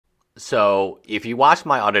So if you watch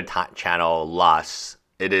my other channel, Lus,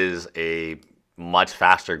 it is a much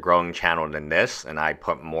faster growing channel than this, and I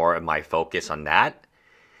put more of my focus on that.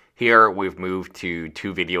 Here we've moved to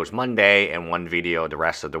 2 videos Monday and 1 video the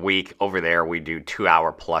rest of the week. Over there we do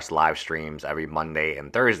 2-hour plus live streams every Monday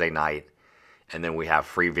and Thursday night, and then we have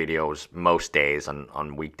free videos most days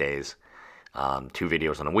on weekdays, 2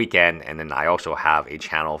 videos on the weekend, and then I also have a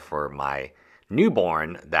channel for my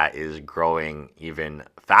newborn that is growing even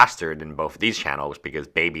faster than both of these channels because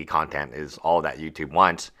baby content is all that YouTube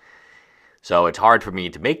wants. So it's hard for me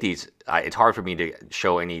to make these, it's hard for me to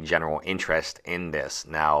show any general interest in this.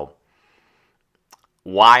 Now,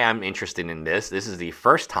 why I'm interested in this is the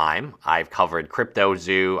first time I've covered Crypto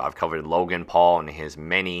Zoo, I've covered Logan Paul and his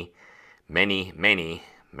many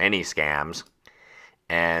scams,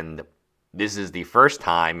 and this is the first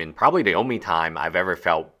time and probably the only time I've ever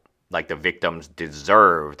felt like the victims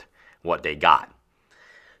deserved what they got.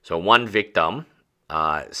 So one victim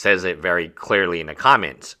says it very clearly in the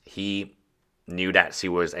comments. He knew that she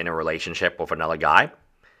was in a relationship with another guy.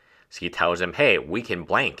 So he tells him, hey, we can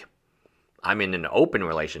blank. I'm in an open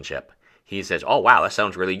relationship. He says, oh, wow, that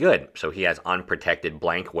sounds really good. So he has unprotected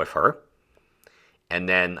blank with her. And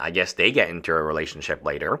then I guess they get into a relationship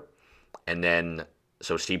later. And then,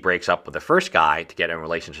 so she breaks up with the first guy to get in a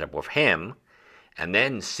relationship with him. And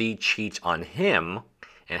then C cheats on him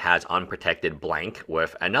and has unprotected blank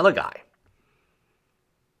with another guy.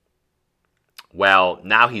 Well,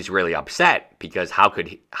 now he's really upset because how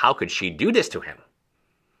could she do this to him?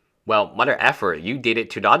 Well, mother effer, you did it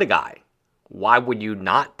to the other guy. Why would you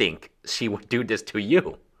not think she would do this to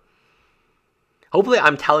you? Hopefully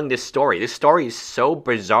I'm telling this story. This story is so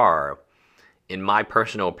bizarre, in my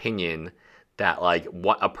personal opinion, that like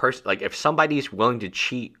what a person, like if somebody's willing to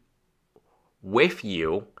cheat with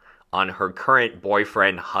you on her current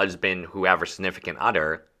boyfriend, husband, whoever, significant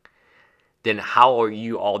other, then how are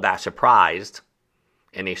you all that surprised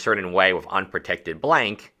in a certain way with unprotected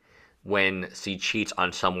blank when she cheats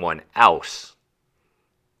on someone else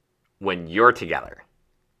when you're together,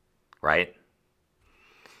 right?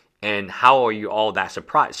 And how are you all that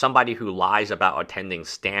surprised? Somebody who lies about attending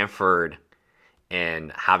Stanford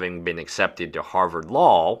and having been accepted to Harvard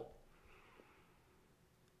Law,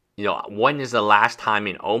 you know, when is the last time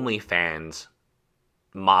an OnlyFans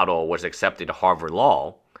model was accepted to Harvard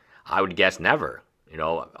Law? I would guess never. You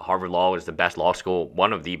know, Harvard Law is the best law school,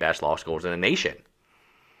 one of the best law schools in the nation.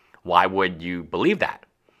 Why would you believe that?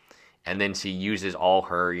 And then she uses all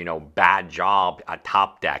her, you know, bad job at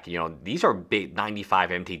Top Deck. You know, these are big 95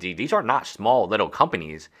 MTG. These are not small little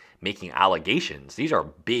companies making allegations. These are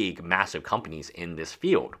big, massive companies in this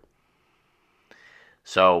field.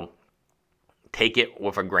 So take it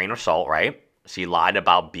with a grain of salt, right? She lied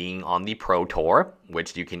about being on the Pro Tour,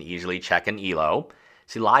 which you can easily check in ELO.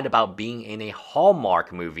 She lied about being in a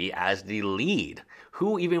Hallmark movie as the lead.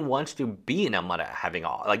 Who even wants to be in a mother having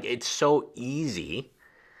all? Like, it's so easy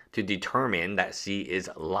to determine that she is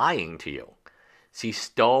lying to you. She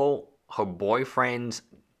stole her boyfriend's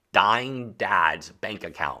dying dad's bank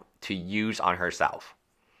account to use on herself.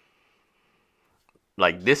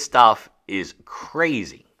 Like, this stuff is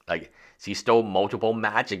crazy. Like, she stole multiple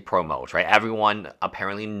Magic promos, right? Everyone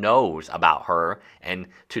apparently knows about her, and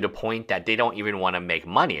to the point that they don't even want to make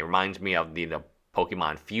money. It reminds me of the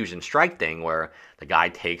Pokemon Fusion Strike thing, where the guy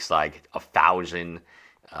takes like 1,000,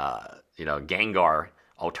 Gengar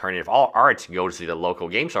alternative arts, goes to the local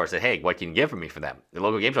game store and says, hey, what can you give me for them? The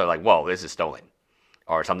local game store is like, whoa, this is stolen,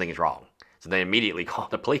 or something is wrong. So they immediately call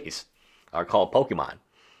the police or call Pokemon.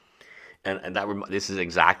 And this is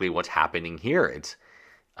exactly what's happening here. It's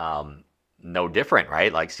no different,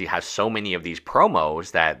 right? Like, she has so many of these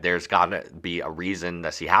promos that there's got to be a reason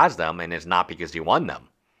that she has them, and it's not because you won them.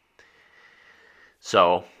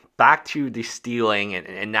 So back to the stealing,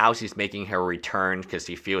 and now she's making her return because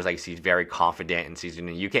she feels like she's very confident and she's in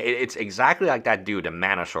the UK. It's exactly like that dude, the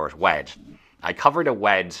Manosaurus Wedge. I covered a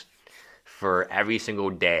Wedge for every single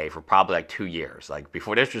day for probably like 2 years. Like,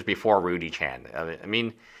 before, this was before Rudy Chan. I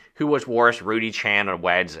mean, who was worse, Rudy Chan or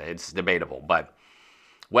Wedge? It's debatable, but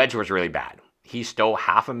Wedge was really bad. He stole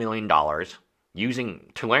 $500,000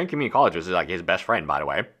 using Tolarian Community College, which is like his best friend, by the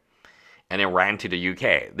way, and then ran to the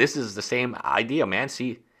UK. This is the same idea, man.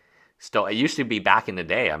 See, still, it used to be back in the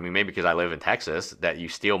day, I mean, maybe because I live in Texas, that you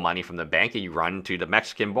steal money from the bank and you run to the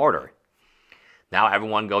Mexican border. Now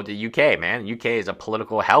everyone go to UK, man. UK is a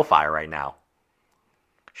political hellfire right now.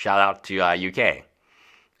 Shout out to UK.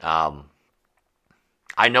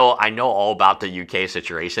 I know all about the UK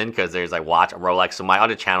situation because there's like watch Rolex. So my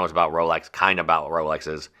other channel is about Rolex, kind of about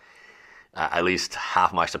Rolexes. At least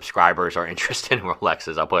half my subscribers are interested in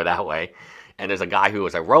Rolexes, I'll put it that way. And there's a guy who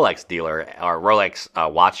was a Rolex dealer or Rolex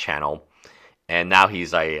watch channel, and now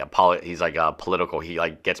he's like a political. He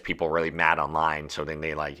like gets people really mad online, so then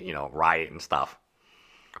they like riot and stuff.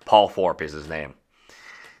 Paul Thorpe is his name.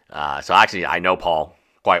 So actually, I know Paul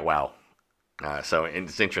quite well. So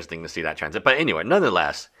it's interesting to see that transit. But anyway,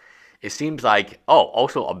 nonetheless, it seems like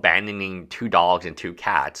also abandoning 2 dogs and 2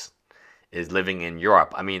 cats is living in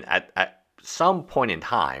Europe. I mean, at some point in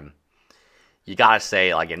time, you gotta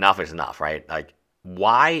say, like, enough is enough, right? Like,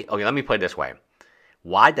 why? Okay, let me put it this way.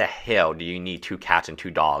 Why the hell do you need 2 cats and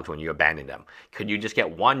 2 dogs when you abandon them? Could you just get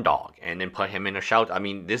 1 dog and then put him in a shelter? I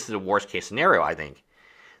mean, this is the worst case scenario, I think.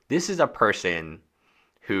 This is a person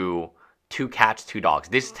who, 2 cats, 2 dogs.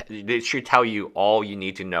 This should tell you all you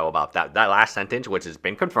need to know about that last sentence, which has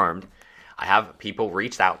been confirmed. I have people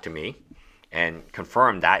reached out to me and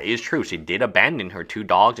confirmed that is true. She did abandon her 2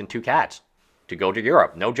 dogs and 2 cats to go to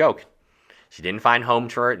Europe. No joke. She didn't find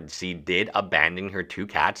homes for it. She did abandon her 2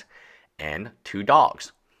 cats and 2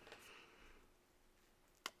 dogs.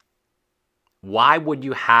 Why would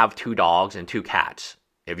you have 2 dogs and 2 cats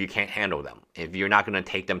if you can't handle them? If you're not going to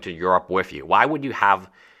take them to Europe with you? Why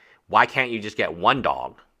can't you just get 1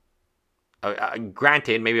 dog?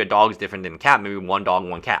 Granted, maybe a dog is different than a cat. Maybe 1 dog,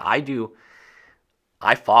 1 cat.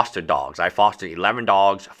 I foster dogs. I foster 11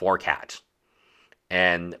 dogs, 4 cats.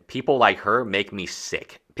 And people like her make me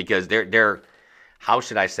sick. Because they're, how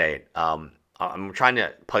should I say it? I'm trying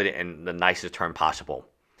to put it in the nicest term possible.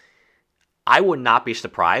 I would not be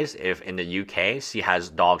surprised if in the UK she has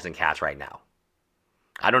dogs and cats right now.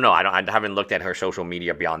 I don't know. I haven't looked at her social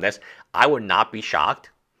media beyond this. I would not be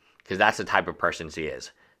shocked because that's the type of person she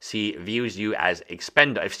is. She views you as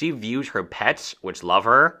expendable. If she views her pets, which love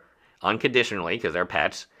her unconditionally because they're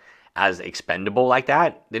pets, as expendable like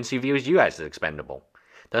that, then she views you as expendable.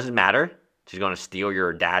 Doesn't matter. She's going to steal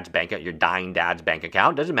your dying dad's bank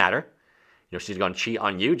account. Doesn't matter. She's going to cheat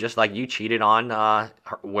on you just like you cheated on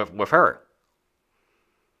with her.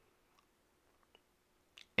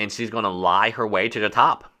 And she's going to lie her way to the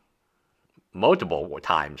top. Multiple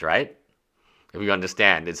times, right? If you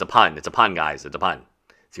understand, it's a pun. It's a pun, guys. It's a pun.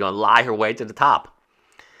 She's going to lie her way to the top.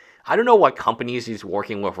 I don't know what companies he's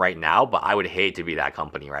working with right now, but I would hate to be that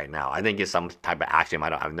company right now. I think it's some type of Axiom.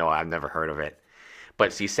 I've never heard of it.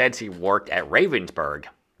 But she said she worked at Ravensburg,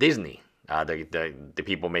 Disney, the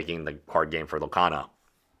people making the card game for Locana.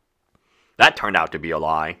 That turned out to be a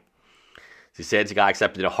lie. She said she got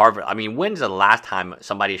accepted to Harvard. I mean, when's the last time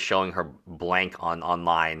somebody showing her blank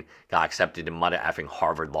online got accepted to mother effing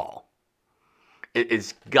Harvard Law?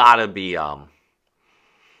 It's gotta be.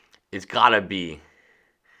 It's gotta be.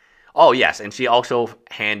 Oh yes, and she also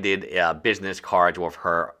handed business cards with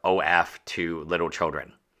her OF to little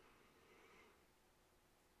children.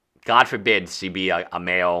 God forbid she be a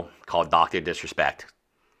male called Dr. Disrespect.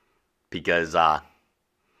 Because,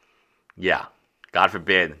 yeah, God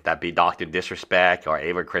forbid that be Dr. Disrespect or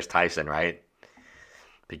Ava Chris Tyson, right?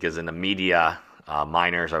 Because in the media,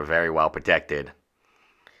 minors are very well protected.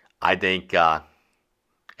 I think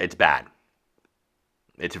it's bad.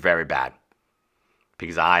 It's very bad.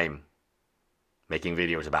 Because I'm making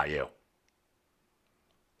videos about you.